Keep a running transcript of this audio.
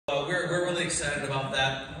excited about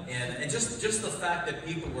that, and just the fact that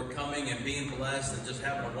people were coming and being blessed and just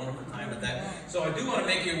having a wonderful time at that. So I do want to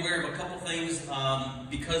make you aware of a couple things,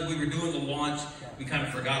 because we were doing the launch, we kind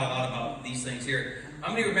of forgot a lot about these things here.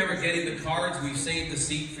 How many remember getting the cards? We've saved the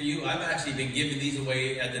seat for you. I've actually been giving these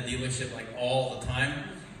away at the dealership like all the time,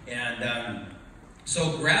 and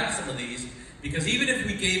so grab some of these, because even if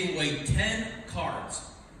we gave away 10 cards,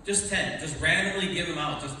 just 10, just randomly give them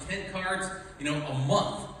out, just 10 cards, you know, a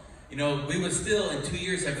month, you know, we would still in 2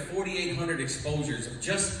 years have 4,800 exposures of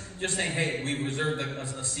just saying, hey, we reserved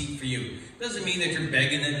a seat for you. Doesn't mean that you're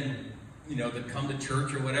begging them, you know, to come to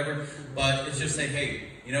church or whatever, but it's just saying, hey,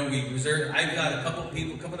 you know, we reserved. I've got a couple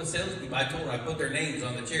of salespeople. I told her I put their names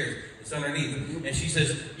on the chairs. It's underneath, and she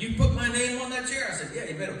says, "You put my name on that chair?" I said, "Yeah,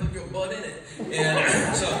 you better put your butt in it."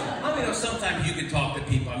 And so, I mean, sometimes you can talk to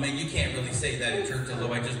people. I mean, you can't really say that in church,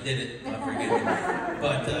 although I just did it. Forgive me.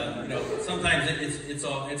 But you know, sometimes it's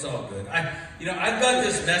all good. I've got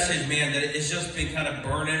this message, man, that it's just been kind of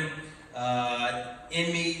burning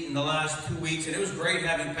in me in the last 2 weeks, and it was great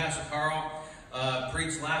having Pastor Carl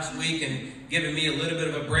preached last week and giving me a little bit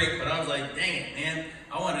of a break, but I was like, dang it, man,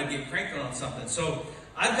 I wanted to get cranking on something. So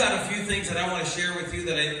I've got a few things that I want to share with you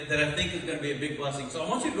that I think is going to be a big blessing. So I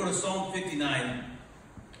want you to go to Psalm 59,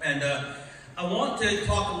 and I want to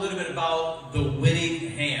talk a little bit about the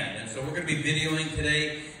winning hand. And so we're going to be videoing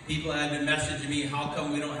today. People have been messaging me, how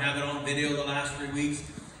come we don't have it on video the last 3 weeks?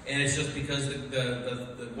 And it's just because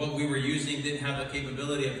what we were using didn't have the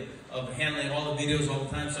capability of handling all the videos all the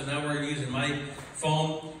time. So now we're using my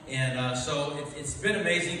phone. And so it's been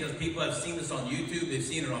amazing because people have seen this on YouTube. They've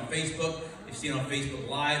seen it on Facebook. They've seen it on Facebook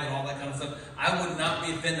Live and all that kind of stuff. I would not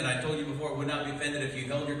be offended. I told you before, I would not be offended if you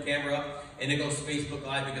held your camera up and it goes Facebook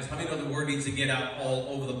Live, because how many know the word needs to get out all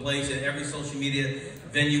over the place in every social media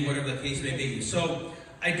venue, whatever the case may be. So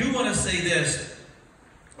I do want to say this.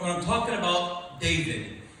 When I'm talking about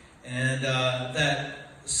David, and that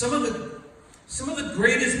some of the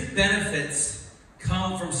greatest benefits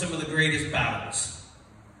come from some of the greatest battles.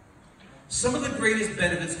 Some of the greatest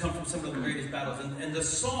benefits come from some of the greatest battles. And the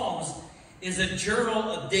Psalms is a journal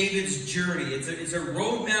of David's journey. It's a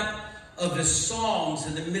roadmap of his songs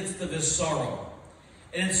in the midst of his sorrow.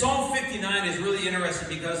 And Psalm 59 is really interesting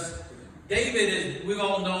because we've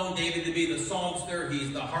all known David to be the songster.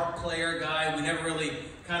 He's the harp player guy. We never really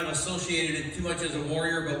kind of associated it too much as a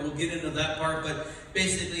warrior, but we'll get into that part. But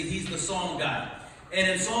basically, he's the song guy. And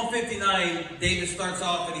in Psalm 59, David starts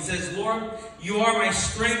off and he says, Lord, you are my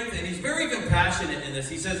strength. And he's very compassionate in this.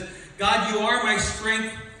 He says, God, you are my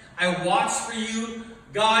strength. I watch for you.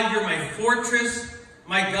 God, you're my fortress,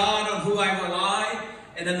 my God on who I rely.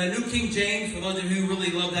 And then the New King James, for those of you who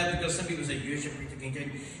really love that, because some people say, you should read the King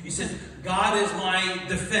James. He says, God is my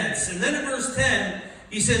defense. And then in verse 10,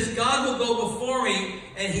 he says, God will go before me,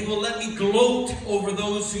 and he will let me gloat over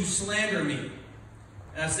those who slander me.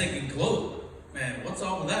 And I was thinking, gloat? Man, what's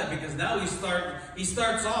all with that? Because now he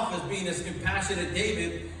starts off as being this compassionate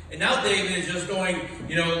David, and now David is just going,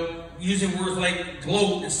 using words like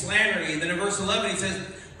gloat and slandering. And then in verse 11, he says,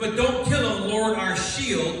 but don't kill him, Lord, our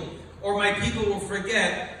shield, or my people will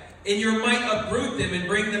forget. In your might uproot them and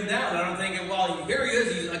bring them down. And I'm thinking, well, here he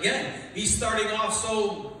is. He's starting off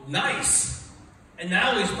so nice. And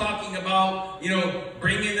now he's talking about,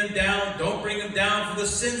 bringing them down. Don't bring them down for the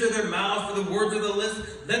sins of their mouths, for the words of the lips.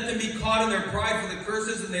 Let them be caught in their pride for the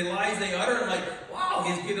curses and the lies they utter. I'm like, wow,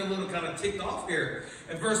 he's getting a little kind of ticked off here.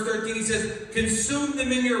 In verse 13, he says, consume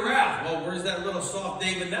them in your wrath. Well, where's that little soft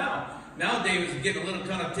David now? Now David's getting a little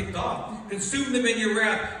kind of ticked off. Consume them in your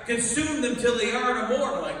wrath. Consume them till they are no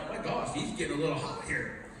more. I'm like, oh my gosh, he's getting a little hot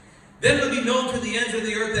here. Then it'll be known to the ends of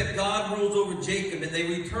the earth that God rules over Jacob, and they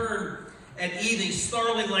return at evening,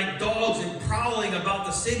 snarling like dogs and prowling about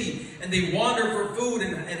the city. And they wander for food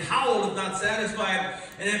and howl if not satisfied.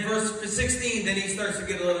 And in verse 16, then he starts to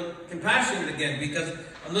get a little compassionate again, because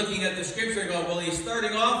I'm looking at the scripture and going, well, he's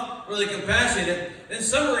starting off really compassionate. Then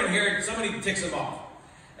somewhere in here, somebody ticks him off.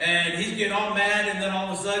 And he's getting all mad, and then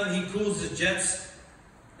all of a sudden he cools his jets.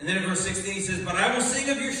 And then in verse 16 he says, but I will sing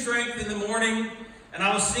of your strength in the morning, and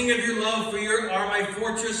I will sing of your love, for you are my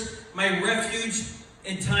fortress, my refuge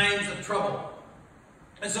in times of trouble.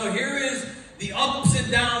 And so here is the ups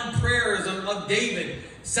and down prayers of David.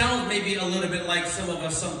 Sounds maybe a little bit like some of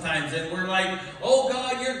us sometimes. And we're like, oh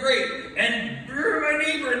God, you're great. And do my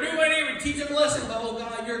neighbor, teach him a lesson. Oh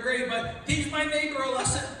God, you're great, but teach my neighbor a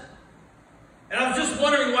lesson. And I'm just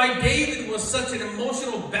wondering why David was such an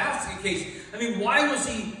emotional basket case. I mean, why was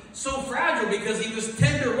he so fragile? Because he was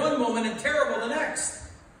tender one moment and terrible the next.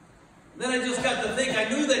 Then I just got to think, I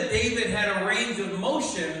knew that David had a range of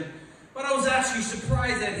motion, but I was actually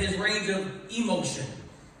surprised at his range of emotion.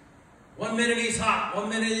 One minute he's hot, one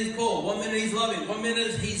minute he's cold, one minute he's loving, one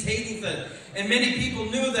minute he's hating things. And many people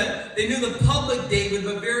knew that. They knew the public David,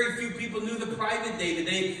 but very few people knew the private David.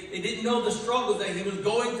 They didn't know the struggles that he was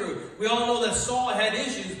going through. We all know that Saul had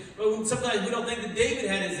issues, but sometimes we don't think that David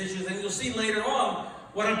had his issues. And you'll see later on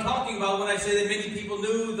what I'm talking about when I say that many people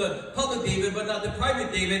knew the public David, but not the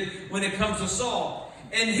private David when it comes to Saul.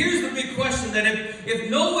 And here's the big question, that if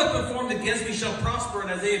no weapon formed against me shall prosper, in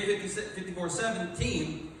Isaiah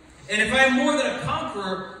 54:17, and if I am more than a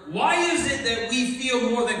conqueror, why is it that we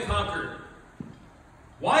feel more than conquered?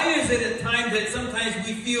 Why is it at times that sometimes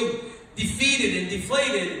we feel defeated and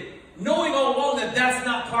deflated, knowing all along that that's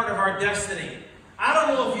not part of our destiny? I don't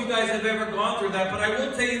know if you guys have ever gone through that, but I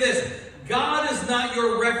will tell you this. God is not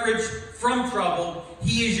your refuge from trouble.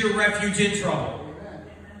 He is your refuge in trouble.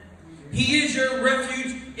 He is your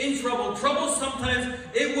refuge in trouble. Trouble, sometimes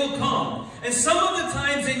it will come. And some of the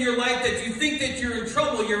times in your life that you think that you're in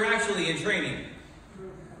trouble, you're actually in training.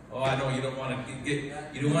 Oh, I know you don't want to get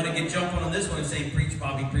jumping on this one and saying, preach,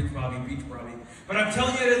 Bobby, preach, Bobby, preach, Bobby. But I'm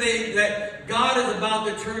telling you today that God is about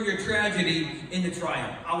to turn your tragedy into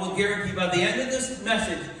triumph. I will guarantee by the end of this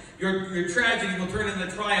message, your tragedy will turn into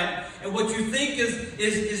triumph. And what you think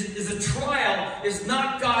is a trial is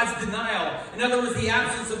not God's denial. In other words, the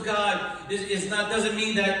absence of God doesn't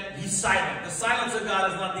mean that He's silent. The silence of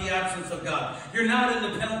God is not the absence of God. You're not in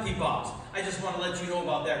the penalty box. I just want to let you know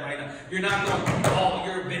about that right now. You're not going, oh,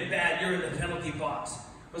 you're a bit bad. You're in the penalty box.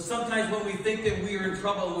 But sometimes when we think that we are in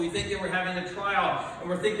trouble, when we think that we're having a trial, and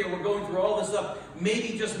we think that we're going through all this stuff,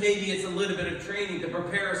 maybe, just maybe, it's a little bit of training to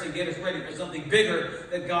prepare us and get us ready for something bigger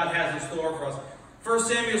that God has in store for us. 1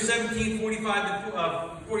 Samuel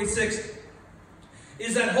 17:45-46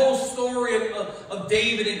 is that whole story of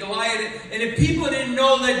David and Goliath. And if people didn't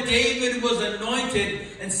know that David was anointed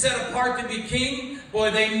and set apart to be king,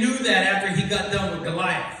 boy, they knew that after he got done with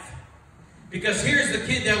Goliath. Because here's the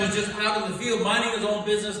kid that was just out in the field, minding his own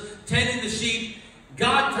business, tending the sheep.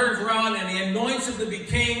 God turns around and He anoints him to be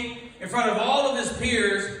king in front of all of his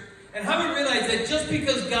peers. And how many realize that just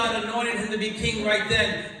because God anointed him to be king right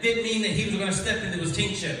then, didn't mean that he was going to step into his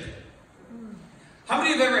kingship? How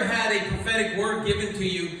many have ever had a prophetic word given to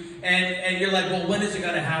you, and you're like, well, when is it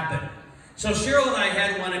going to happen? So Cheryl and I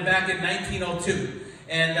had one back in 1902.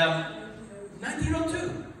 And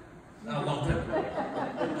 1902. Not a long time ago.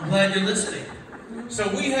 I'm glad you're listening. So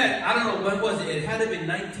we had, I don't know, when was it? It had to have been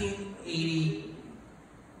 1980.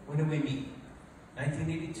 When did we meet?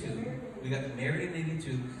 1982. We got married in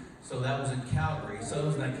 82. So that was in Calgary. So it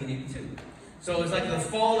was 1982. So it was like the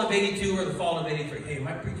fall of 82 or the fall of 83. Hey, am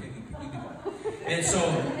I preaching? You do that. And so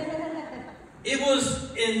it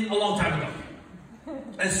was in a long time ago.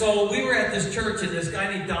 And so we were at this church, and this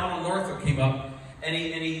guy named Donald Northrop came up. And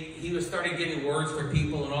he was starting giving words for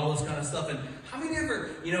people and all this kind of stuff. And how many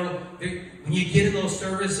ever, when you get in those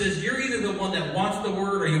services, you're either the one that wants the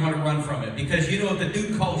word or you want to run from it. Because you know if the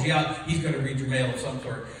dude calls you out, he's going to read your mail of some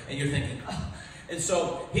sort. And you're thinking, oh. And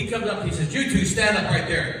so he comes up, he says, you two stand up right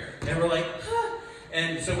there. And we're like, huh?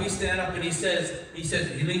 And so we stand up, and he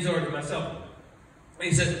leans over to myself. And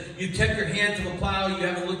he says, you kept your hand to the plow. You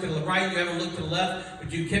haven't looked to the right. You haven't looked to the left.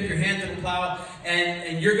 But you kept your hand to the plow.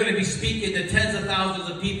 And you're going to be speaking to tens of thousands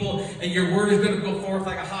of people. And your word is going to go forth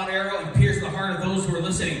like a hot arrow and pierce the heart of those who are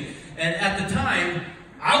listening. And at the time,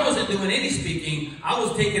 I wasn't doing any speaking. I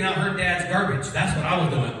was taking out her dad's garbage. That's what I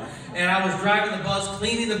was doing. And I was driving the bus,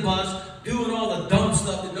 cleaning the bus, doing all the dumb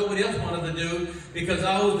stuff that nobody else wanted to do. Because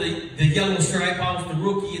I was the yellow stripe. I was the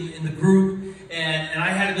rookie in the group. And I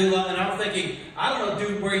had to do that, and I was thinking, I don't know,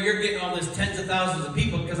 dude, where you're getting all this tens of thousands of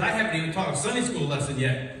people, because I haven't even taught a Sunday school lesson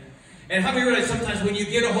yet. And how many realize sometimes when you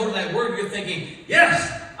get a hold of that word, you're thinking, yes,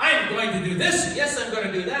 I'm going to do this, and yes, I'm going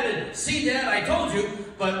to do that, and see, Dad, I told you.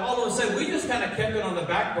 But all of a sudden, we just kind of kept it on the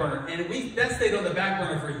back burner, and that stayed on the back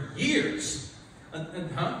burner for years. 10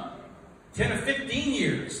 or 15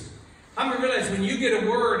 years. How many realize when you get a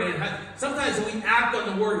word, and sometimes we act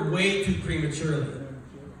on the word way too prematurely.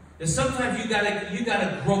 And sometimes you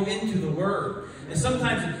gotta grow into the word, and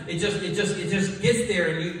sometimes it just gets there,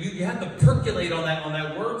 and you have to percolate on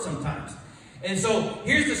that word sometimes. And so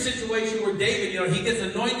here's the situation where David, he gets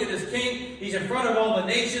anointed as king. He's in front of all the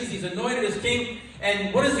nations. He's anointed as king,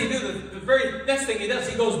 and what does he do? The very next thing he does,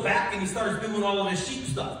 he goes back and he starts doing all of his sheep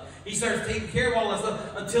stuff. He starts taking care of all that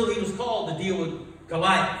stuff until he was called to deal with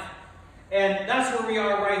Goliath. And that's where we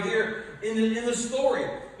are right here in the story.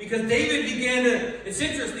 Because it's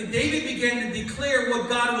interesting, David began to declare what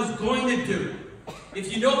God was going to do.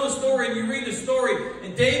 If you know the story and you read the story,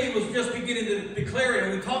 and David was just beginning to declare it,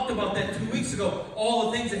 and we talked about that 2 weeks ago, all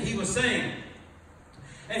the things that he was saying.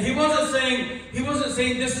 And he wasn't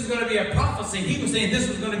saying this is going to be a prophecy. He was saying this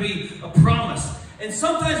was going to be a promise. And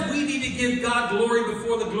sometimes we need to give God glory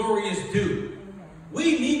before the glory is due.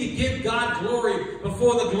 We need to give God glory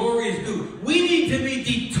before the glory is due. We need to be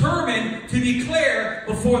determined to declare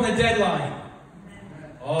before the deadline.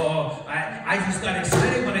 Oh, I just got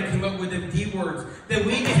excited when I came up with the D words. That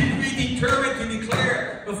we need to be determined to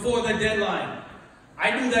declare before the deadline.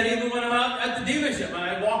 I do that even when I'm out at the dealership.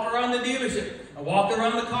 I walk around the dealership. I walk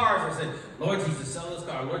around the cars. I said, Lord Jesus, sell this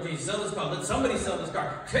car. Lord Jesus, sell this car. Let somebody sell this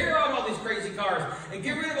car. Clear out all these crazy cars and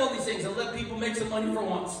get rid of all these things and let people make some money for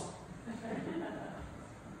once.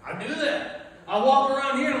 I do that. I walk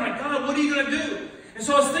around here and I'm like, God, what are you going to do? And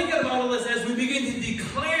so I was thinking about all this as we begin to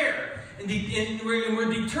declare. And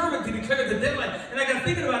we're determined to declare the deadline. And I got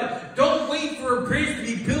thinking about it. Don't wait for a bridge to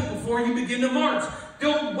be built before you begin to march.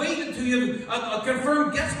 Don't wait until you have a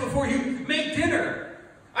confirmed guest before you make dinner.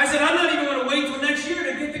 I said, I'm not even going to wait till next year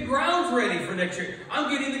to get the grounds ready for next year. I'm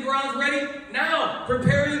getting the grounds ready now.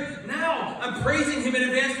 Preparing now. I'm praising Him in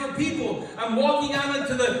advance for people. I'm walking out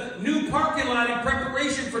into the new parking lot in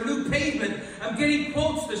preparation for new pavement. I'm getting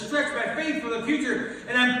quotes to stretch my faith for the future.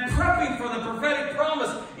 And I'm prepping for the prophetic promise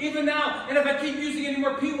even now. And if I keep using any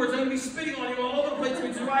more P words, I'm going to be spitting on you all over the place,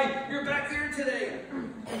 which is why you're back here today.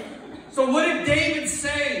 So what did David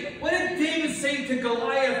say? What did David say to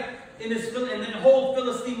Goliath in the whole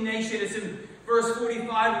Philistine nation? It's in verse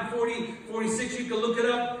 45 and 40, 46. You can look it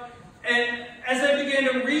up. And as I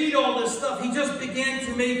began to read all this stuff, he just began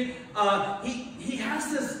to make, he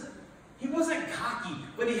has this, he wasn't cocky,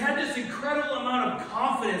 but he had this incredible amount of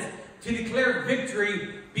confidence to declare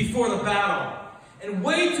victory before the battle. And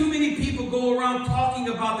way too many people go around talking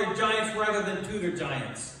about their giants rather than to their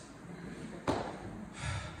giants.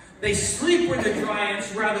 They sleep with their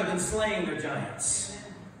giants rather than slaying their giants.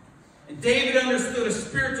 And David understood a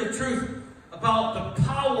spiritual truth about the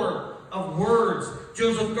power of words.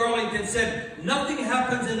 Joseph Garlington said, nothing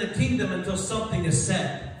happens in the kingdom until something is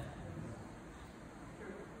said.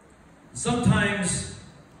 Sometimes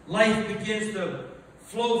life begins to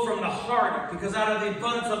flow from the heart, because out of the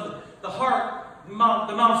abundance of the heart, the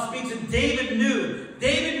mouth speaks. And David knew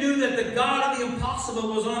that the God of the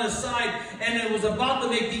impossible was on his side, and it was about to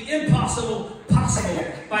make the impossible possible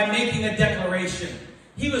by making a declaration.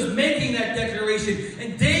 He was making that declaration.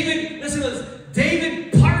 And David, listen to this,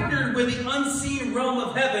 David partnered with the unseen realm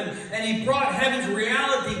of heaven, and he brought heaven's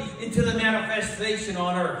reality into the manifestation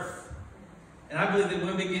on earth. And I believe that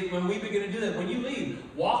when we begin to do that, when you leave,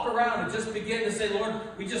 walk around and just begin to say, Lord,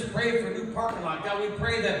 we just pray for a new parking lot. God, we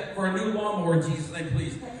pray that for a new lawnmower in Jesus' name,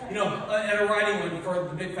 please. You know, and a riding one for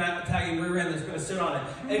the big fat Italian rear end that's going to sit on it.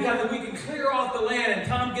 And God, that we can clear off the land. And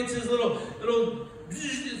Tom gets his little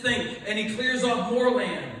thing, and he clears off more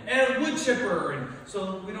land. And a wood chipper. And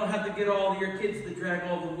so we don't have to get all your kids to drag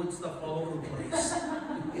all the wood stuff all over the place.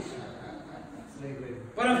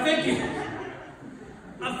 But I'm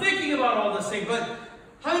thinking about all this thing, but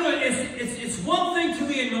how do you know it's one thing to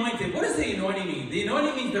be anointed. What does the anointing mean? The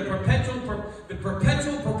anointing means the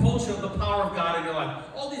perpetual propulsion of the power of God in your life.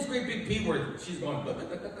 All these great big P words. She's going.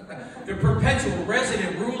 The perpetual,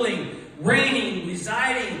 resident, ruling, reigning,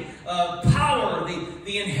 residing power,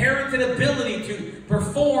 the inherited ability to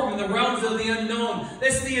perform in the realms of the unknown.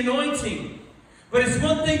 That's the anointing. But it's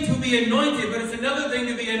one thing to be anointed, but it's another thing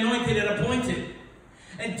to be anointed and appointed.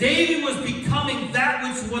 And David was becoming that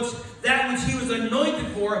which he was anointed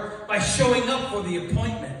for by showing up for the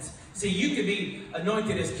appointment. See, you could be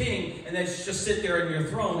anointed as king and then just sit there on your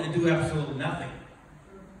throne and do absolutely nothing.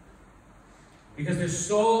 Because there's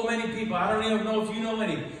so many people, I don't even know if you know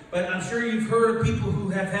any, but I'm sure you've heard of people who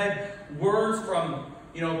have had words from,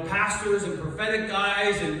 pastors and prophetic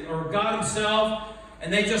guys or God himself,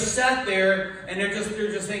 and they just sat there and they're just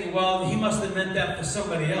thinking, well, he must have meant that for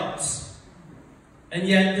somebody else. And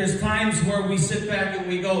yet, there's times where we sit back and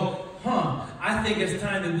we go, I think it's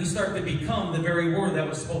time that we start to become the very word that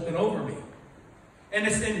was spoken over me. And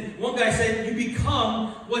one guy said, you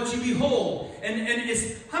become what you behold. And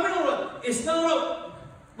it's not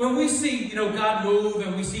when we see, God move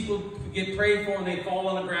and we see people get prayed for and they fall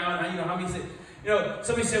on the ground. How many say,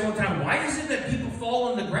 somebody said one time, why is it that people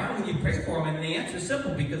fall on the ground when you pray for them? And the answer is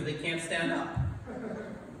simple, because they can't stand up.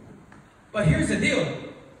 But here's the deal.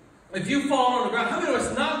 If you fall on the ground, how many know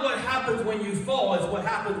it's not what happens when you fall, it's what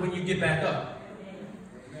happens when you get back up.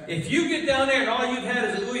 If you get down there and all you've had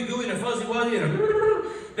is a ooey gooey and a fuzzy wuzzy and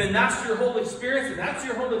then that's your whole experience, and that's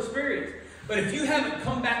your whole experience. But if you haven't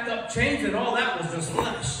come back up changed, and all that was just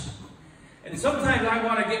flesh. And sometimes I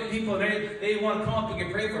want to get people, they want to come up and get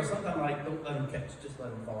prayed for. Sometimes I'm like, don't let them catch, just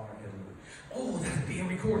let them fall on their head. Oh, that's being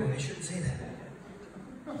recorded. I shouldn't say that.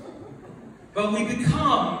 but we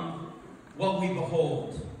become what we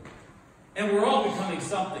behold. And we're all becoming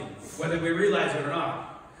something, whether we realize it or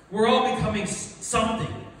not. We're all becoming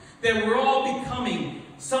something. That we're all becoming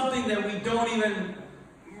something that we don't even,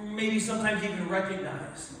 maybe sometimes even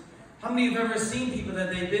recognize. How many of you have ever seen people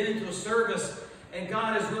that they've been into a service and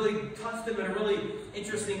God has really touched them in a really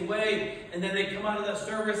interesting way, and then they come out of that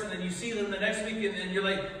service and then you see them the next week and you're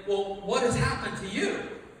like, well, what has happened to you?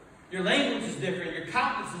 Your language is different, your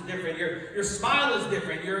countenance is different, your smile is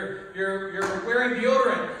different, you're wearing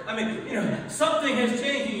deodorant. I mean, something has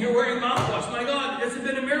changed and you're wearing mouthwash. My God, it's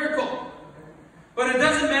been a miracle. But it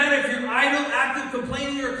doesn't matter if you're idle, active,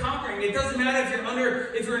 complaining, or conquering. It doesn't matter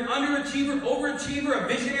if you're an underachiever, overachiever, a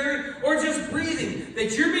visionary, or just breathing.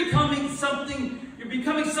 That you're becoming something. You're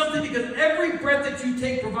becoming something because every breath that you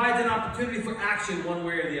take provides an opportunity for action one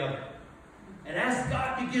way or the other. And as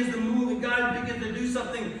God begins to move and God begins to do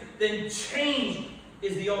something, then change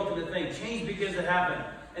is the ultimate thing. Change begins to happen.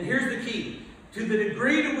 And here's the key. To the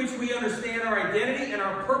degree to which we understand our identity and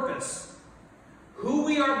our purpose, who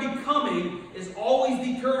we are becoming is always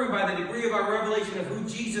determined by the degree of our revelation of who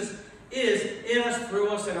Jesus is in us, through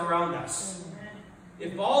us, and around us.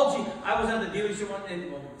 If I was at the dealership one,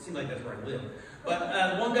 and well, it seemed like that's where I live.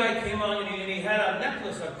 But one guy came on and he had a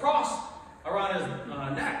necklace, a cross around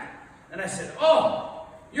his neck. And I said, "Oh,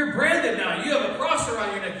 you're branded now. You have a cross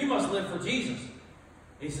around your neck. You must live for Jesus."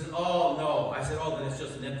 He said, "Oh, no." I said, "Oh, then it's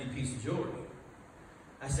just an empty piece of jewelry."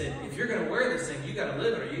 I said, "If you're going to wear this thing, you got to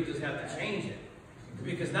live it, or you just have to change it.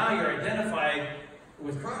 Because now you're identified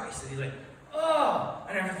with Christ." And he's like, "Oh,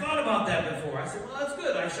 I never thought about that before." I said, "Well, that's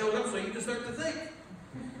good. I showed up so you can start to think."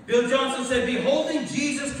 Bill Johnson said, "Beholding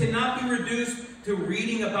Jesus cannot be reduced to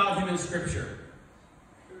reading about him in Scripture."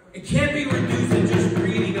 It can't be reduced to just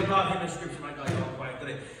reading about him in Scripture. My God, you're all quiet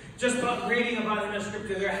today. Just about reading about him in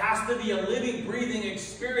Scripture. There has to be a living, breathing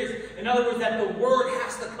experience. In other words, that the Word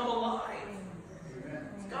has to come alive.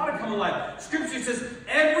 Got to come alive. Scripture says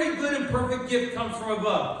every good and perfect gift comes from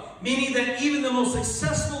above, meaning that even the most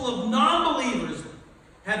successful of non-believers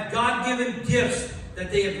have God-given gifts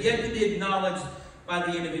that they have yet to be acknowledged by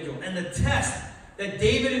the individual. And the test that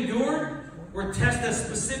David endured were tests that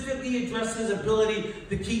specifically addressed his ability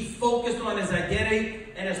to keep focused on his identity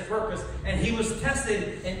and his purpose. And he was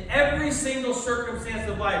tested in every single circumstance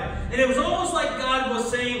of life. And it was almost like God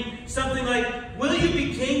was saying something like, "Will you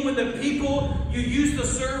be king when the people you used to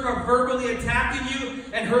serve are verbally attacking you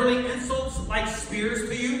and hurling insults like spears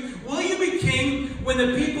to you? Will you be king when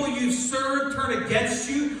the people you serve turn against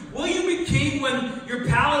you? Will you be king when your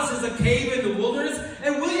palace is a cave in the wilderness?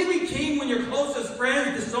 And will you be king when your closest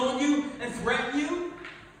friends disown you and threaten you?"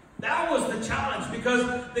 That was the challenge, because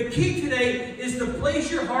the key today is to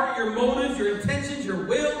place your heart, your motives, your intentions, your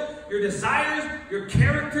will, your desires, your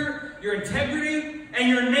character, your integrity, and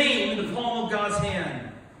your name in the palm of God's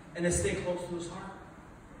hand, and to stay close to his heart.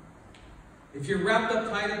 If you're wrapped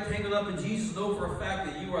up, tied up, tangled up in Jesus, know for a fact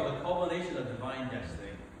that you are the culmination of divine destiny.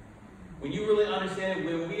 When you really understand,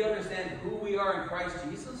 when we understand who we are in Christ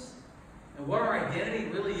Jesus and what our identity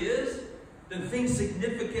really is, then things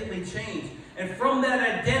significantly change. And from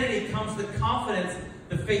that identity comes the confidence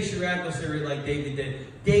to face your adversary like David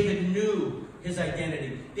did. David knew his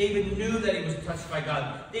identity. David knew that he was touched by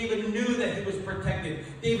God. David knew that he was protected.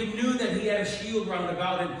 David knew that he had a shield round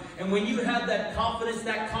about him. And when you have that confidence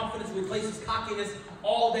replaces cockiness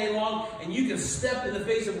all day long, and you can step in the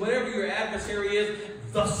face of whatever your adversary is,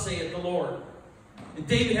 "Thus saith the Lord." And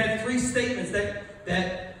David had 3 statements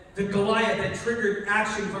that to Goliath that triggered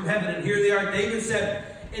action from heaven. And here they are. David said,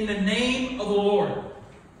 "In the name of the Lord."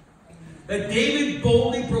 That David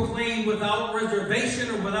boldly proclaimed without reservation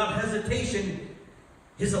or without hesitation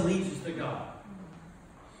his allegiance to God.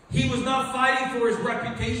 He was not fighting for his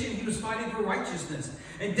reputation. He was fighting for righteousness.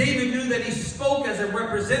 And David knew that he spoke as a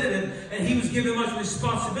representative, and he was given much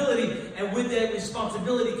responsibility. And with that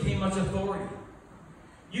responsibility came much authority.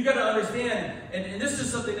 You got to understand, and this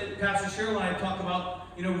is something that Pastor Cheryl and I talk about,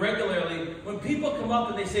 regularly. When people come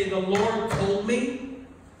up and they say, "The Lord told me,"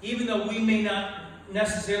 even though we may not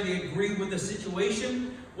necessarily agree with the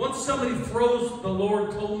situation, once somebody throws "the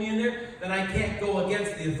Lord told me" in there, then I can't go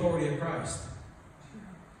against the authority of Christ.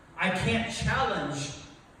 I can't challenge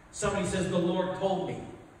somebody says, "The Lord told me."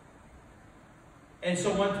 And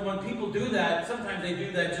so when people do that, sometimes they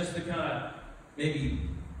do that just to kind of maybe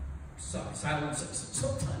silence us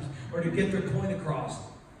sometimes, or to get their point across.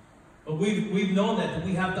 But we've known that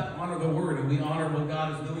we have to honor the Word, and we honor what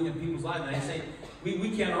God is doing in people's lives. And they say, we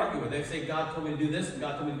can't argue with it. They say, "God told me to do this, and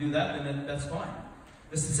God told me to do that," and then that's fine.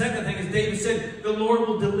 The second thing is David said, "The Lord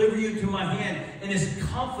will deliver you to my hand." And his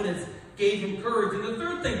confidence gave him courage. And the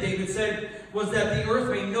third thing David said was that the earth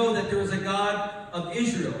may know that there is a God of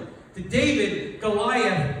Israel. To David,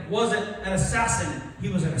 Goliath wasn't an assassin, he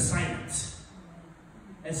was an assignment.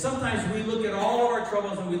 And sometimes we look at all of our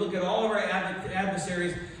troubles and we look at all of our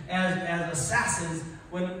adversaries as assassins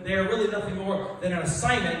when they are really nothing more than an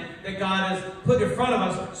assignment that God has put in front of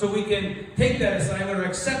us so we can take that assignment or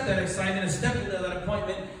accept that assignment and step into that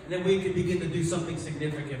appointment, and then we can begin to do something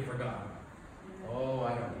significant for God. Oh, I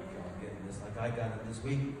don't know if y'all getting this like I got it this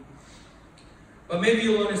week. But maybe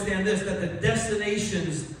you'll understand this, that the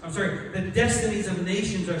destinies of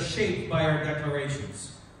nations are shaped by our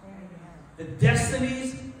declarations. The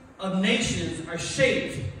destinies of nations are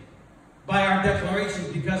shaped by our declarations,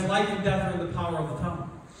 because life and death are in the power of the tongue.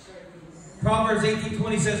 Proverbs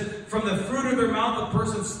 18:20 says, from the fruit of their mouth a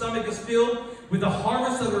person's stomach is filled, with the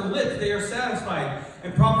harvest of their lips they are satisfied.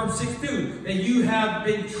 And Proverbs 6:2, that you have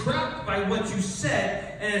been trapped by what you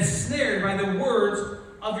said and ensnared by the words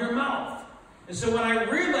of your mouth. And so when I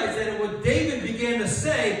realized that what David began to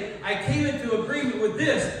say, I came into agreement with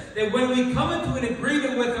this, that when we come into an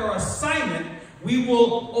agreement with our assignment, we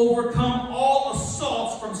will overcome all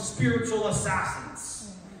assaults from spiritual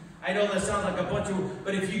assassins. I know that sounds like a bunch of,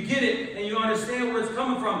 but if you get it and you understand where it's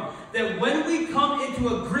coming from, that when we come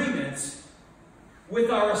into agreements with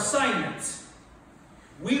our assignments,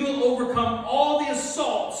 we will overcome all the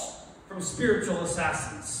assaults from spiritual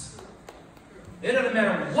assassins. It doesn't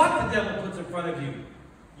matter what the devil puts in front of you.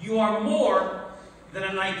 You are more than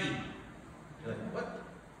a Nike. You're like, what?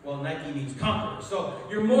 Well, Nike means conqueror. So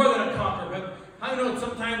you're more than a conqueror. But I know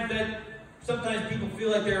sometimes people feel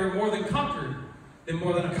like they're more than conquered than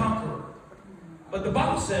more than a conqueror. But the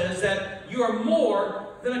Bible says that you are more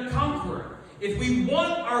than a conqueror. If we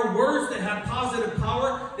want our words to have positive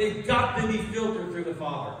power, they've got to be filtered through the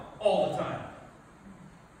Father all the time.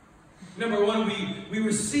 Number one, we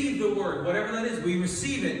receive the word, whatever that is, we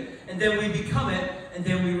receive it, and then we become it, and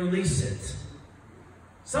then we release it.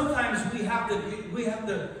 Sometimes we have to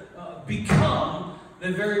become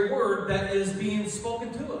the very word that is being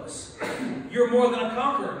spoken to us. You're more than a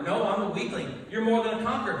conqueror. No, I'm a weakling. You're more than a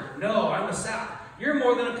conqueror. No, I'm a sap. You're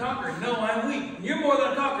more than a conqueror. No, I'm weak. You're more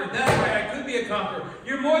than a conqueror. That's right, I could be a conqueror.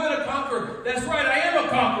 You're more than a conqueror. That's right, I am a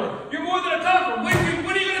conqueror. You're more than a conqueror. When are you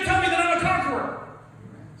going to tell me that I'm a conqueror?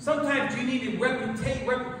 Sometimes you need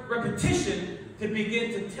repetition to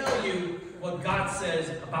begin to tell you what God says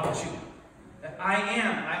about you. That I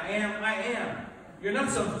am. You're not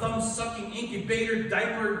some thumb-sucking, incubator,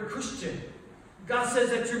 diaper Christian. God says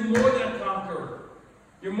that you're more than a conqueror.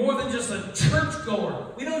 You're more than just a churchgoer.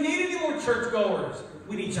 We don't need any more churchgoers.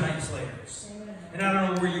 We need giant slayers. And I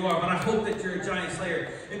don't know where you are, but I hope that you're a giant slayer.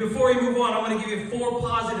 And before we move on, I want to give you 4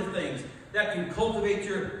 positive things that can cultivate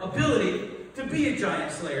your ability to be a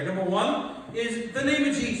giant slayer. Number 1 is the name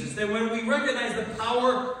of Jesus. That when we recognize the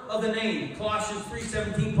power of the name, Colossians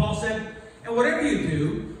 3:17, Paul said, and whatever you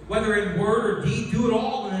do, whether in word or deed, do it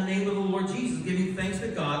all in the name of the Lord Jesus, giving thanks to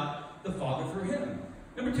God the Father for him.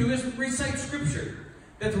 Number 2 is recite Scripture.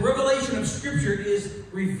 That the revelation of Scripture is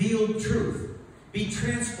revealed truth. Be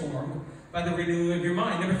transformed by the renewing of your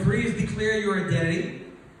mind. Number 3 is declare your identity.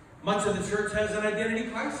 Much of the church has an identity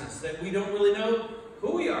crisis, that we don't really know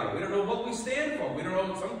who we are. We don't know what we stand for. We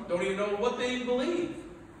don't even know what they believe.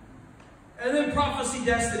 And then prophecy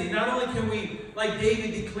destiny. Not only can we, like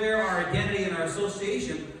David, declare our identity and our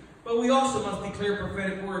association, but we also must declare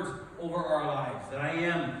prophetic words over our lives. That I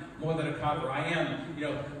am more than a conqueror. I am,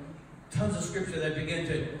 tons of scripture that begin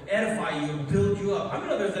to edify you and build you up. I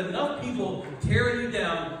know there's enough people tearing you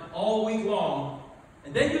down all week long,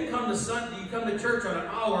 and then you come to Sunday, you come to church on an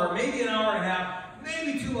hour, maybe an hour and a half,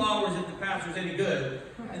 maybe 2 hours if the pastor's any good,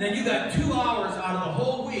 and then you got 2 hours out of the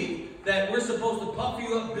whole week that we're supposed to puff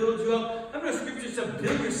you up, build you up. I'm going to scripture says,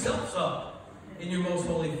 build yourselves up in your most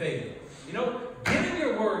holy faith. Get in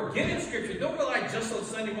your word, get in scripture. Don't rely just on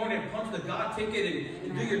Sunday morning and punch the God ticket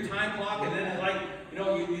and do your time clock, and then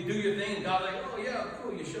you do your thing, and God's like, oh yeah,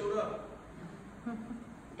 cool, you showed up.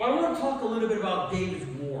 But I want to talk a little bit about David's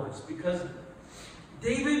wars, because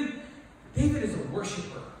David is a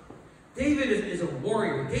worshiper. David is a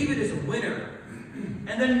warrior. David is a winner.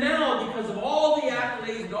 And then now, because of all the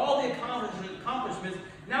accolades and all the accomplishments,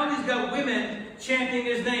 now he's got women chanting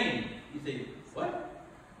his name. You say, what?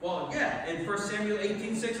 Well, yeah, in 1 Samuel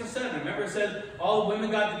 18:6 and 7. Remember it says all the women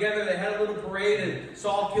got together, they had a little parade, and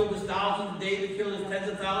Saul killed his thousands, and David killed his tens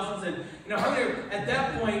of thousands. And at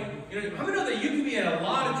that point, how many know that you can be in a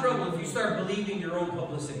lot of trouble if you start believing your own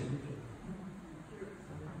publicity?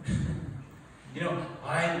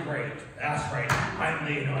 I'm great. That's right. I'm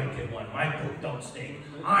the anointed one. My book don't stink.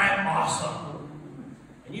 I'm awesome.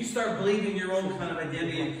 And you start believing your own kind of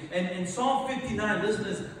identity. And in Psalm 59, listen to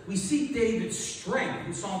this. We see David's strength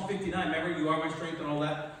in Psalm 59. Remember, you are my strength and all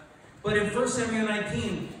that. But in 1 Samuel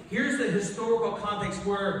 19, here's the historical context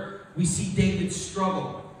where we see David's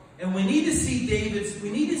struggle. And we need to see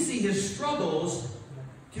his struggles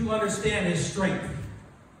to understand his strength.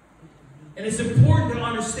 And it's important to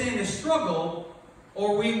understand his struggle,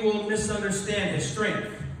 or we will misunderstand his strength.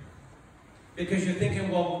 Because you're thinking,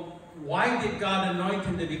 well, why did God anoint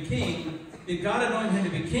him to be king? Did God anoint him to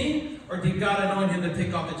be king, or did God anoint him to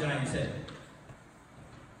take off the giant's head?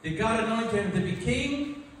 Did God anoint him to be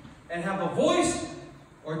king and have a voice,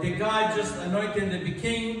 or did God just anoint him to be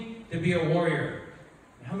king, to be a warrior?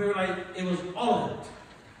 How many are like, it was all of it?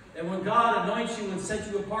 And when God anoints you and sets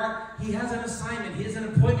you apart, He has an assignment, He has an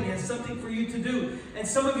appointment, He has something for you to do. And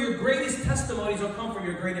some of your greatest testimonies will come from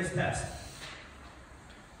your greatest test.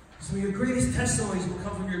 Some of your greatest testimonies will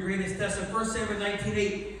come from your greatest test. In 1 Samuel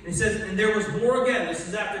 19:8, it says, and there was war again. This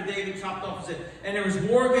is after David chopped off his head. And there was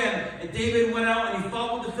war again. And David went out and he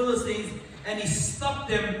fought with the Philistines. And he stuck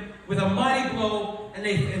them with a mighty blow. And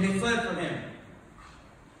they fled from him.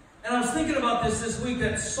 And I was thinking about this week,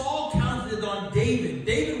 that Saul counted on David.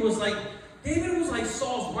 David was like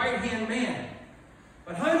Saul's right-hand man.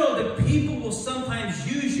 But how do you know that people will sometimes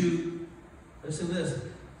use you? Listen to this.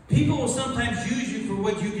 People will sometimes use you for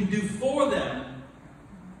what you can do for them,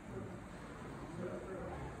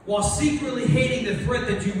 while secretly hating the threat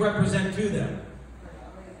that you represent to them.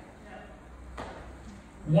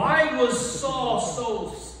 Why was Saul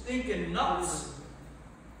so stinking nuts?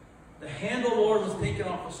 The hand of the Lord was taken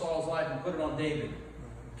off of Saul's life and put it on David.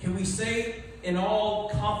 Can we say in all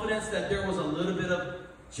confidence that there was a little bit of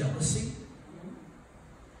jealousy?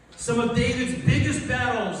 Some of David's biggest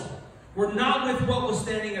battles were not with what was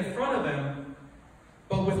standing in front of him,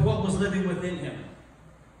 but with what was living within him.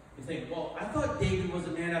 You think, well, I thought David was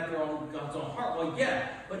a man after God's own heart. Well, yeah,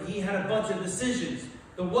 but he had a bunch of decisions.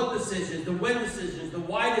 The what decisions, the when decisions, the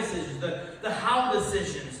why decisions, the how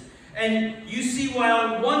decisions. And you see,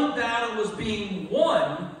 while one battle was being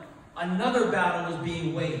won, another battle was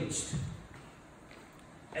being waged.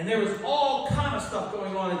 And there was all kind of stuff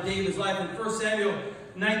going on in David's life. In 1 Samuel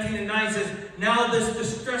 19:9 says, now this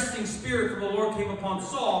distressing spirit from the Lord came upon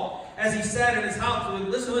Saul as he sat in his house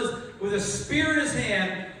with a spear in his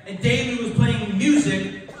hand, and David was playing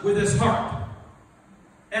music with his harp.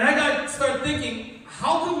 And I got to start thinking,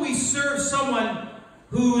 how can we serve someone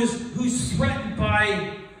who's threatened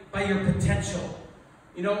by your potential?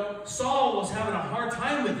 You know, Saul was having a hard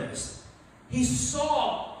time with this. He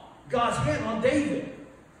saw God's hand on David.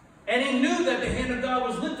 And he knew that the hand of God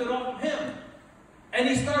was lifted off of him. And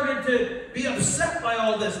he started to be upset by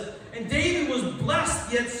all this. And David was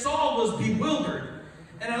blessed, yet Saul was bewildered.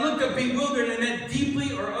 And I looked up bewildered and meant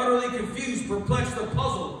deeply or utterly confused, perplexed, or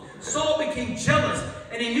puzzled. Saul became jealous,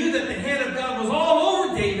 and he knew that the hand of God was all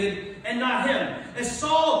over David and not him. And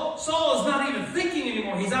Saul is not even thinking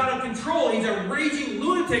anymore. He's out of control. He's a raging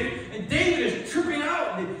lunatic. And David is tripping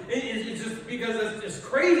out. It's just because it's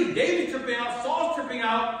crazy. David's tripping out. Saul's tripping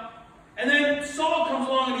out. And then Saul comes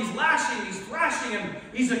along and he's lashing, he's thrashing him,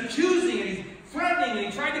 he's accusing, and he's threatening, and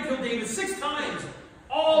he tried to kill David 6 times.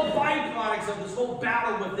 All byproducts of this whole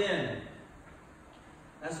battle within.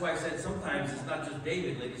 That's why I said sometimes it's not just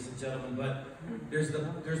David, ladies and gentlemen, but there's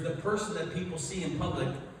the person that people see in public,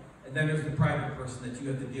 and then there's the private person that you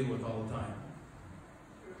have to deal with all the time.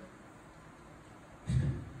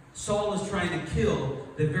 Saul is trying to kill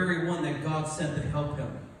the very one that God sent to help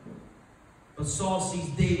him. But Saul sees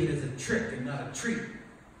David as a trick and not a treat.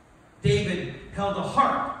 David held a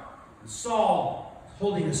harp, and Saul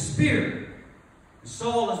holding a spear. And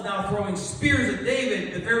Saul is now throwing spears at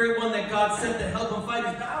David, the very one that God sent to help him fight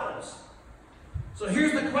his battles. So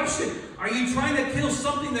here's the question. Are you trying to kill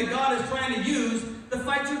something that God is trying to use to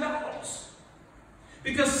fight your battles?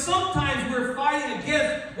 Because sometimes we're fighting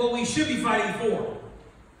against what we should be fighting for.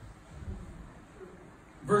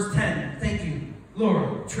 Verse 10, thank you,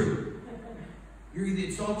 Lord, true.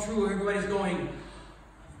 It's all true. Everybody's going,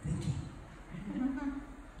 thinking.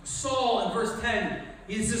 Saul, in verse 10,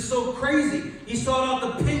 he's just so crazy. He sought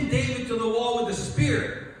out to pin David to the wall with a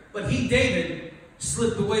spear. But David,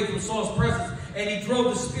 slipped away from Saul's presence. And he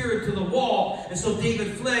drove the spear into the wall. And so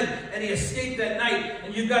David fled, and he escaped that night.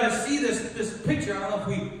 And you've got to see this picture. I don't know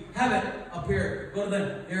if we have it up here. Go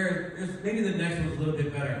to maybe the next one's a little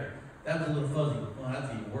bit better. That was a little fuzzy. Well,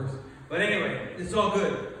 that's even worse. But anyway, it's all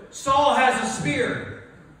good. Saul has a spear.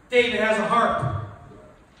 David has a harp.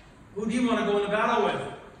 Who do you want to go into battle with?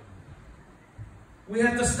 We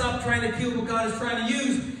have to stop trying to kill what God is trying to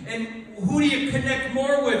use. And who do you connect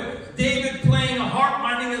more with? David playing a harp,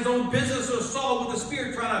 minding his own business, or Saul with a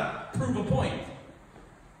spear trying point.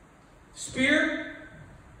 Spear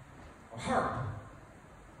or harp?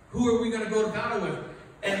 Who are we going to go to battle with?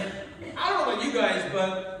 And I don't know about you guys,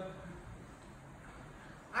 but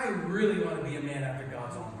I really want to be a man after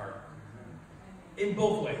God's own heart. In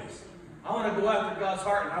both ways. I want to go after God's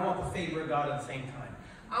heart, and I want the favor of God at the same time.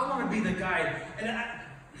 I want to be the guy. And I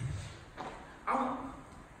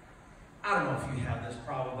don't know if you have this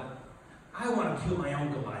problem, but I want to kill my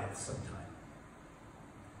own Goliath sometime.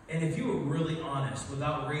 And if you were really honest,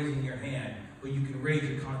 without raising your hand, but you can raise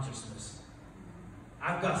your consciousness,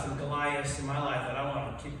 I've got some Goliaths in my life that I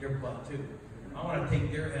want to kick their butt too. I want to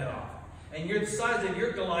take their head off. And the size of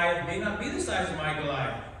your Goliath may not be the size of my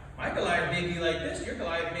Goliath. My Goliath may be like this, your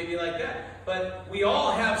Goliath may be like that. But we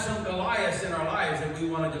all have some Goliaths in our lives that we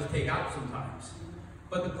want to just take out sometimes.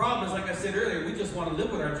 But the problem is, like I said earlier, we just want to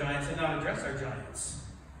live with our giants and not address our giants.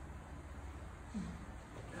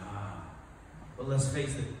 But let's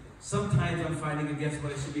face it, sometimes I'm fighting against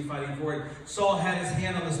what I should be fighting for. Saul had his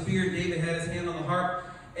hand on the spear, David had his hand on the harp,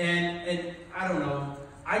 and I don't know.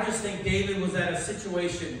 I just think David was at a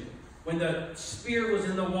situation when the spear was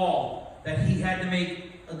in the wall that he had to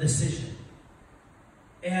make a decision.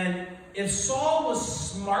 And if Saul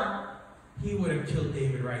was smart, he would have killed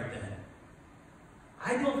David right then.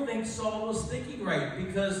 I don't think Saul was thinking right,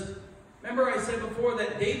 because remember I said before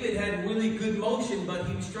that David had really good motion, but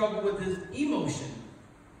he struggled with his emotion.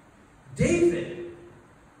 David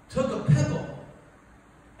took a pebble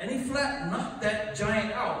and he flat knocked that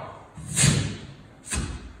giant out.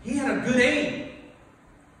 He had a good aim.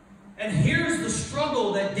 And here's the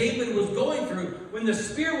struggle that David was going through when the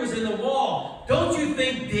spear was in the wall. Don't you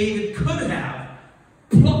think David could have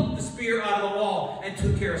plucked the spear out of the wall and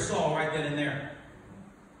took care of Saul right then and there?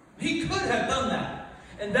 He could have done that.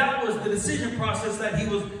 And that was the decision process that he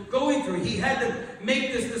was going through. He had to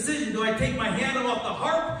make this decision. Do I take my hand off the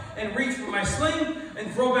harp and reach for my sling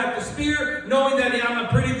and throw back the spear, knowing that I'm a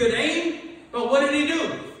pretty good aim? But what did he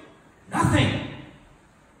do? Nothing.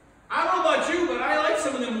 I don't know about you, but I like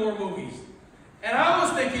some of the war movies. And I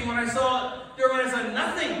was thinking when I saw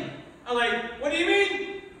nothing. I'm like, what do you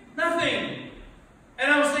mean? Nothing.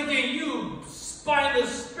 And I was thinking, you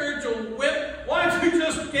spineless spiritual whip, why don't you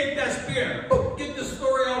just kick that spear? Get the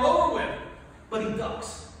story all over with. But he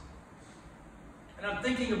ducks. And I'm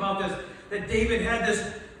thinking about this, that David had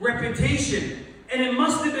this reputation. And it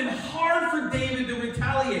must have been hard for David to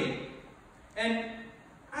retaliate. And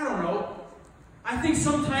I don't know. I think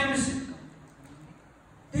sometimes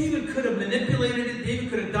David could have manipulated it. David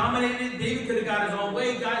could have dominated it. David could have got his own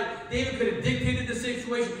way. David could have dictated the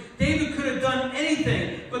situation. David could have done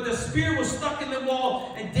anything. But the spear was stuck in the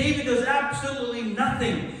wall. And David does absolutely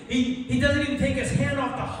nothing. He doesn't even take his hand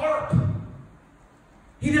off the harp.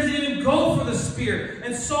 He doesn't even go for the spear.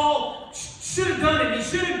 And Saul should have done it. He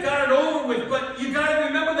should have got it over with. But you got to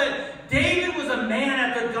remember that David was a man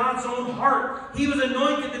after God's own heart. He was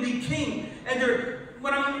anointed to be king. And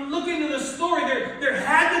when I'm looking at the story, there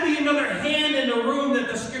had to be another hand in the room that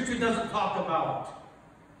the scripture doesn't talk about.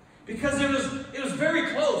 Because it was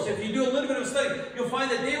very close. If you do a little bit of study, you'll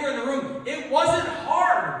find that they were in the room. It wasn't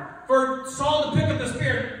hard for Saul to pick up the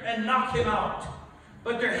spear and knock him out.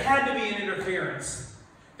 But there had to be an interference.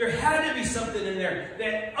 There had to be something in there.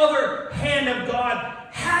 That other hand of God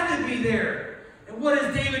had to be there. And what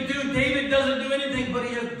does David do? David doesn't do anything, but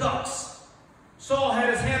he just ducks. Saul had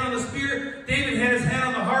his hand on the spear. David had his hand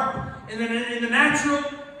on the harp. And then in the natural,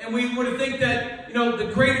 and we would have think that,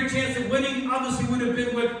 the greater chance of winning obviously would have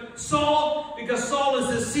been with Saul, because Saul is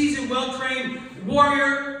a seasoned, well-trained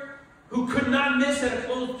warrior who could not miss at a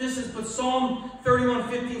close distance. But Psalm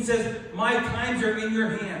 31:15 says, "My times are in your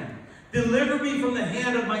hand. Deliver me from the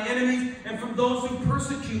hand of my enemies and from those who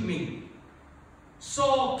persecute me."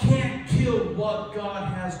 Saul can't kill what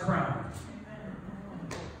God has crowned.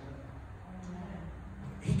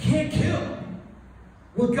 He can't kill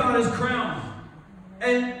what God has crowned.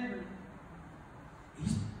 And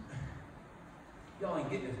y'all ain't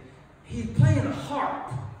getting this. He's playing a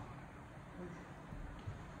harp.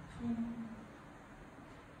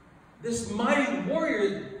 This mighty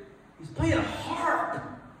warrior, he's playing a harp.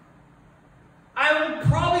 I would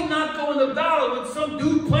probably not go into battle with some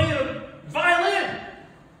dude playing a violin.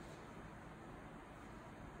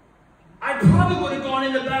 I probably would have gone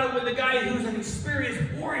into battle with a guy who's an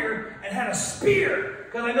experienced warrior and had a spear.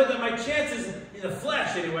 Because I know that my chances in the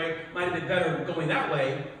flesh, anyway, might have been better going that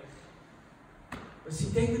way. But see,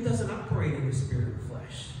 David doesn't operate in the spirit of the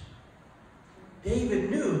flesh.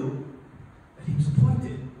 David knew that he was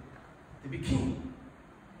appointed to be king.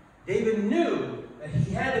 David knew that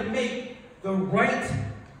he had to make the right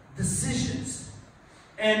decisions.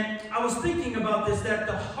 And I was thinking about this, that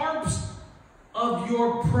the harps of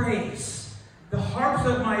your praise. The harps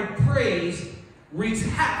of my praise wreaks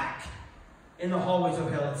havoc in the hallways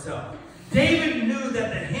of hell itself. David knew that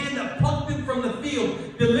the hand that plucked him from the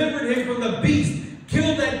field, delivered him from the beast,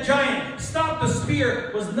 killed that giant, stopped the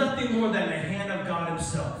spear, was nothing more than the hand of God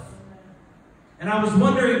himself. And I was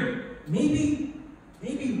wondering, maybe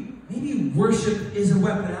worship is a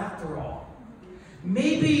weapon after all.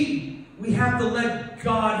 Maybe we have to let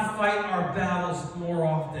God fight our battles more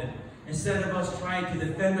often, instead of us trying to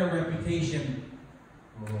defend our reputation.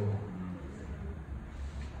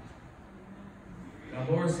 Now,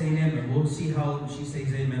 Laura's saying amen. We'll see how she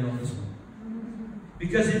says amen on this one.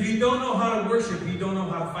 Because if you don't know how to worship, you don't know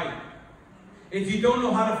how to fight. If you don't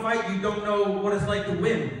know how to fight, you don't know what it's like to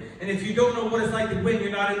win. And if you don't know what it's like to win,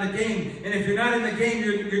 you're not in the game. And if you're not in the game,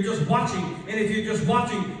 you're just watching. And if you're just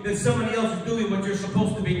watching, then somebody else is doing what you're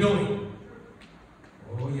supposed to be doing.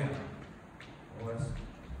 Oh, yeah. Oh, that's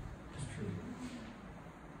true.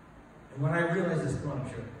 And when I realize this, come on, I'm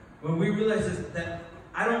sure. When we realize this, that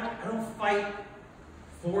I don't fight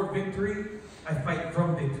for victory, I fight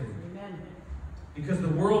from victory. Amen. Because the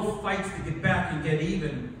world fights to get back and get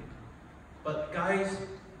even. But guys,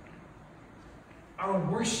 our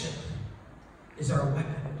worship is our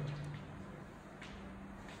weapon.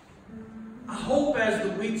 I hope as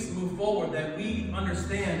the weeks move forward that we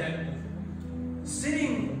understand that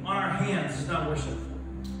sitting on our hands is not worship.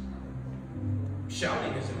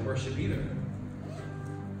 Shouting isn't worship either.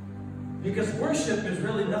 Because worship is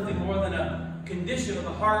really nothing more than a condition of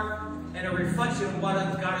the heart and a reflection of what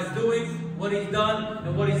God is doing, what He's done,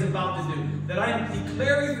 and what He's about to do. That I am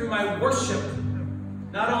declaring through my worship,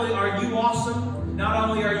 not only are you awesome, not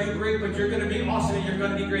only are you great, but you're going to be awesome and you're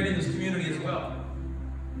going to be great in this community as well.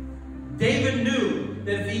 David knew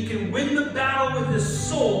that if he can win the battle with his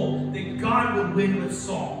soul, then God would win with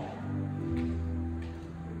Saul.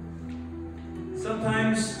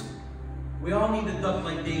 Sometimes we all need to duck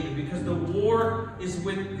like David, because the war is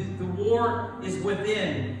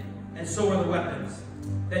within, and so are the weapons.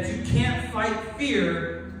 That you can't fight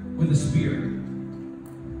fear with a spear.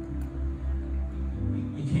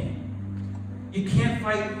 You can't. You can't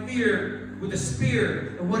fight fear with a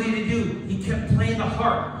spear. And what did he do? He kept playing the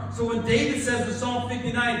harp. So when David says in Psalm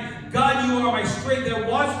 59, God, you are my strength that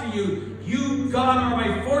watch for you. You, God, are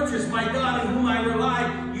my fortress, my God, in whom I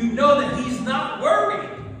rely. You know that He's not worried.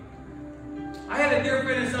 I had a dear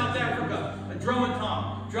friend in South Africa, a Drummond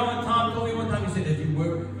Tom. Drummond Tom told me one time, he said, if you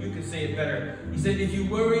worry, you can say it better. He said, if you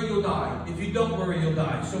worry, you'll die. If you don't worry, you'll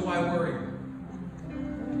die. So why worry?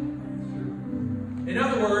 In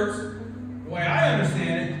other words, the way I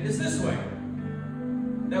understand it is this way.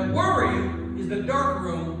 That worry is the dark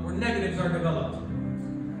room where negatives are developed.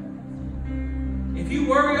 If you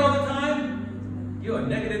worry all the time, you're a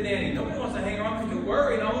negative Nanny. Nobody wants to hang around because you're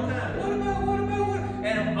worrying all the time. What?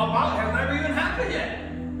 And about has never even happened yet.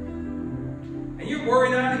 And you're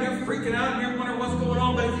worried out and you're freaking out and you're wondering what's going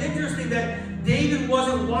on. But it's interesting that David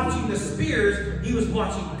wasn't watching the spears, he was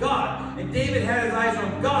watching God. And David had his eyes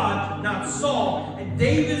on God, not Saul. And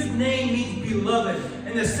David's name means beloved.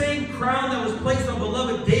 And the same crown that was placed on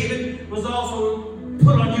beloved David was also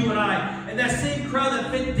put on you and I. And that same crown that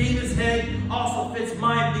fit David's head also fits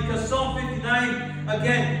mine. Because Psalm 59,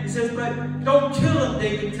 again, it says, but don't kill him,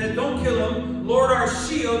 David said, don't kill him, Lord our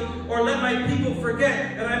shield, or let my people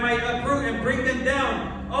forget, that I might uproot and bring them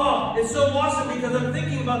down. Oh, it's so awesome, because I'm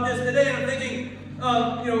thinking about this today, and I'm thinking,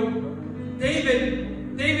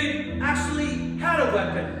 David actually had a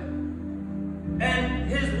weapon. And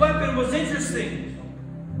his weapon was interesting.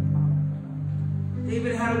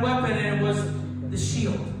 David had a weapon, and it was the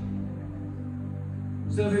shield.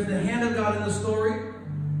 So there's the hand of God in the story.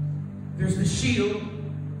 There's the shield.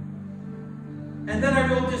 And then I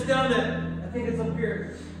wrote this down that, I think it's up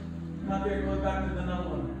here. Not there, it goes back to another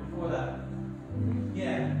one before that.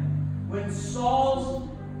 Yeah. When Saul's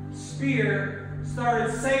spear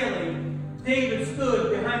started sailing, David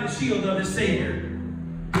stood behind the shield of his Savior.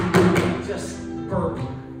 Just burped.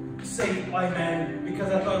 Say amen,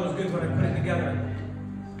 because I thought it was good when I put it together.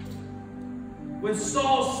 When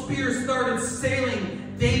Saul's spear started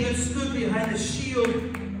sailing, David stood behind the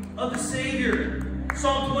shield of the Savior.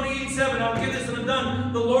 Psalm 28:7, I'll give this and I'm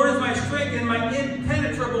done. The Lord is my strength and my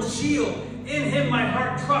impenetrable shield. In Him my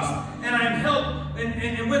heart trusts, and I am helped.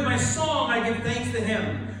 And with my song I give thanks to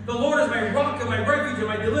Him. The Lord is my rock and my refuge and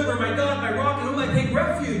my deliverer, my God, my rock in whom I take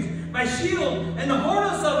refuge, my shield and the horn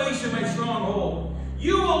of salvation, my stronghold.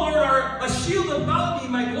 You, O Lord, are a shield about me,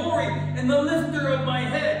 my glory, and the lifter of my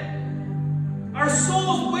head. Our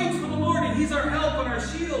souls wait for the Lord, and He's our help and our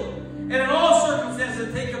shield. And in all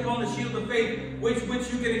circumstances, take upon the shield of faith, which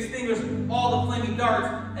you can extinguish all the flaming darts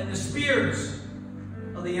and the spears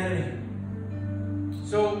of the enemy.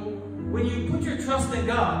 So when you put your trust in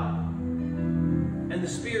God and the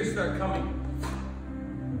spears start coming,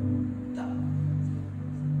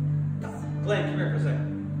 Glenn, come here for a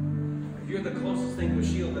second. You're the closest thing to a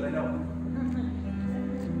shield that I know.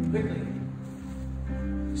 Quickly.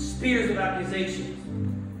 Spears of accusations.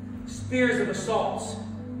 Spears of assaults.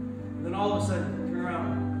 And then all of a sudden, turn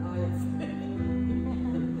around.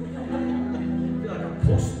 I feel like a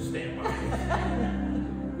postal stamp.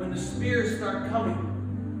 When the spears start coming,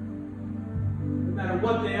 no matter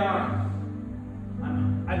what they are,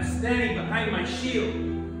 I'm standing behind my shield.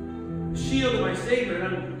 The shield of my Savior, and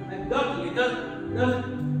I'm ducking. It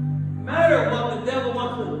doesn't matter what the devil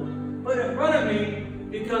wants to put in front of me,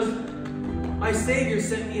 because my Savior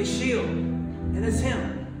sent me a shield, and it's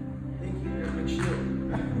Him. Thank you, you're a big shield.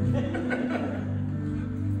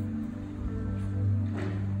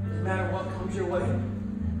 No matter what comes your way,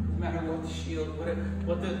 no matter what the shield,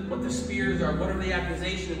 what the spears are, whatever the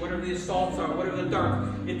accusations, whatever the assaults are, whatever the dark,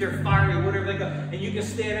 if they're fiery, whatever they go, and you can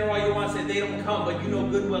stand there all you want and say they don't come, but you know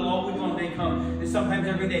good well all week long they come, and sometimes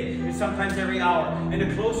every day, and sometimes every hour. And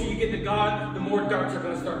the closer you get to God, the more darts are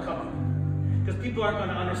going to start coming. Because people aren't going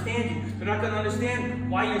to understand you. They're not going to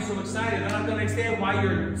understand why you're so excited. They're not going to understand why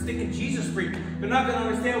you're sticking Jesus free. They're not going to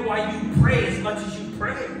understand why you pray as much as you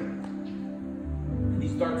pray. And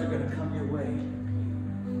these darts are going to come your way.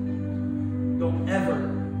 Don't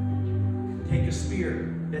ever take a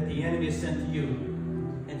spear that the enemy has sent to you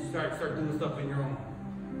and start doing stuff in your own.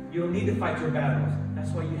 You don't need to fight your battles.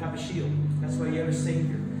 That's why you have a shield. That's why you have a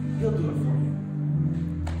Savior. He'll do it for you.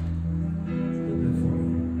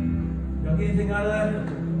 Get anything out of that?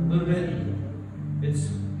 A little bit. It's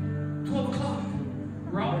 12 o'clock.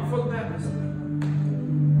 We're out before the baptism.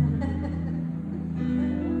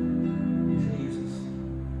 Jesus.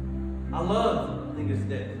 I think it's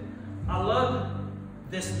dead. I love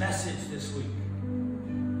this message this week.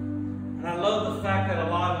 And I love the fact that a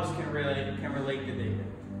lot of us can relate to David.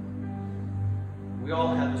 We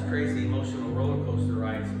all have this crazy emotional roller coaster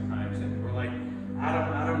ride sometimes, and we're like,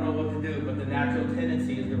 I don't know what to do, but the natural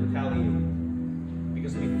tendency is to retaliate.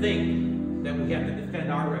 Because we think that we have to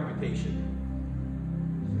defend our reputation.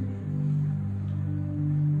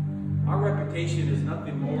 Our reputation is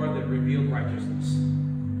nothing more than revealed righteousness.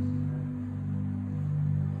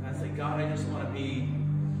 And I say, God, I just want to be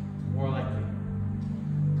more like you.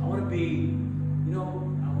 I want to be, I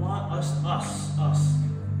want us.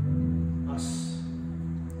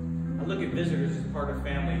 I look at visitors as part of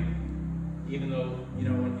family. Even though, you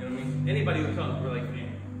know what I mean? Anybody who comes, we're like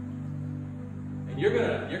family. And you're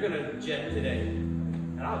gonna jet today.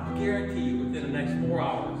 And I'll guarantee you within the next 4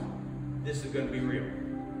 hours, this is gonna be real.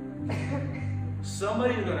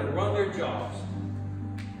 Somebody's gonna run their jaws.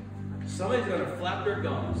 Somebody's gonna flap their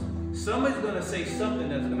gums. Somebody's gonna say something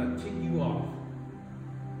that's gonna tick you off.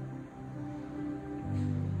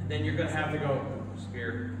 And then you're gonna have to go,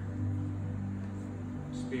 spear,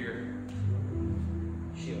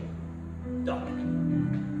 shield. Duck.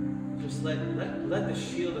 Just let the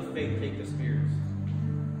shield of faith take the spears.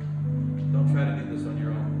 Don't try to do this on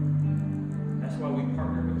your own. That's why we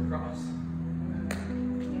partner with the cross.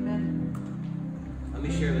 Amen. Let me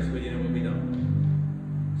share this with you and we'll be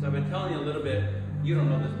done. So I've been telling you a little bit. You don't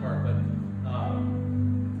know this part, but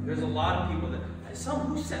there's a lot of people that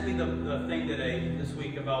who sent me the thing today this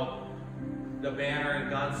week about the banner, and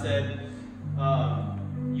God said,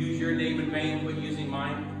 use your name in vain, but using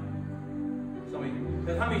mine.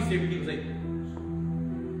 Because how many people say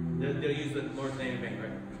they'll use the Lord's name in vain,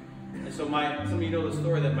 right? And so some of you know the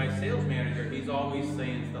story that my sales manager, he's always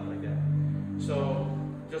saying stuff like that. So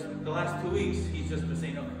just the last 2 weeks, he's just been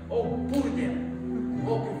saying, oh, Buddha damn it,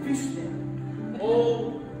 oh, Confucius damn it,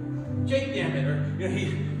 oh, Jake damn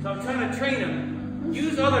it, so I'm trying to train him.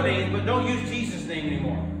 Use other names, but don't use Jesus' name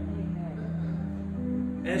anymore.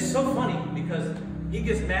 And it's so funny because he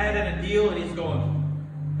gets mad at a deal and he's going,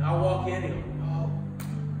 and I'll walk in and he'll go,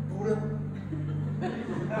 Buddha.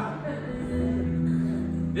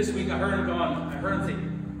 This week I heard him say,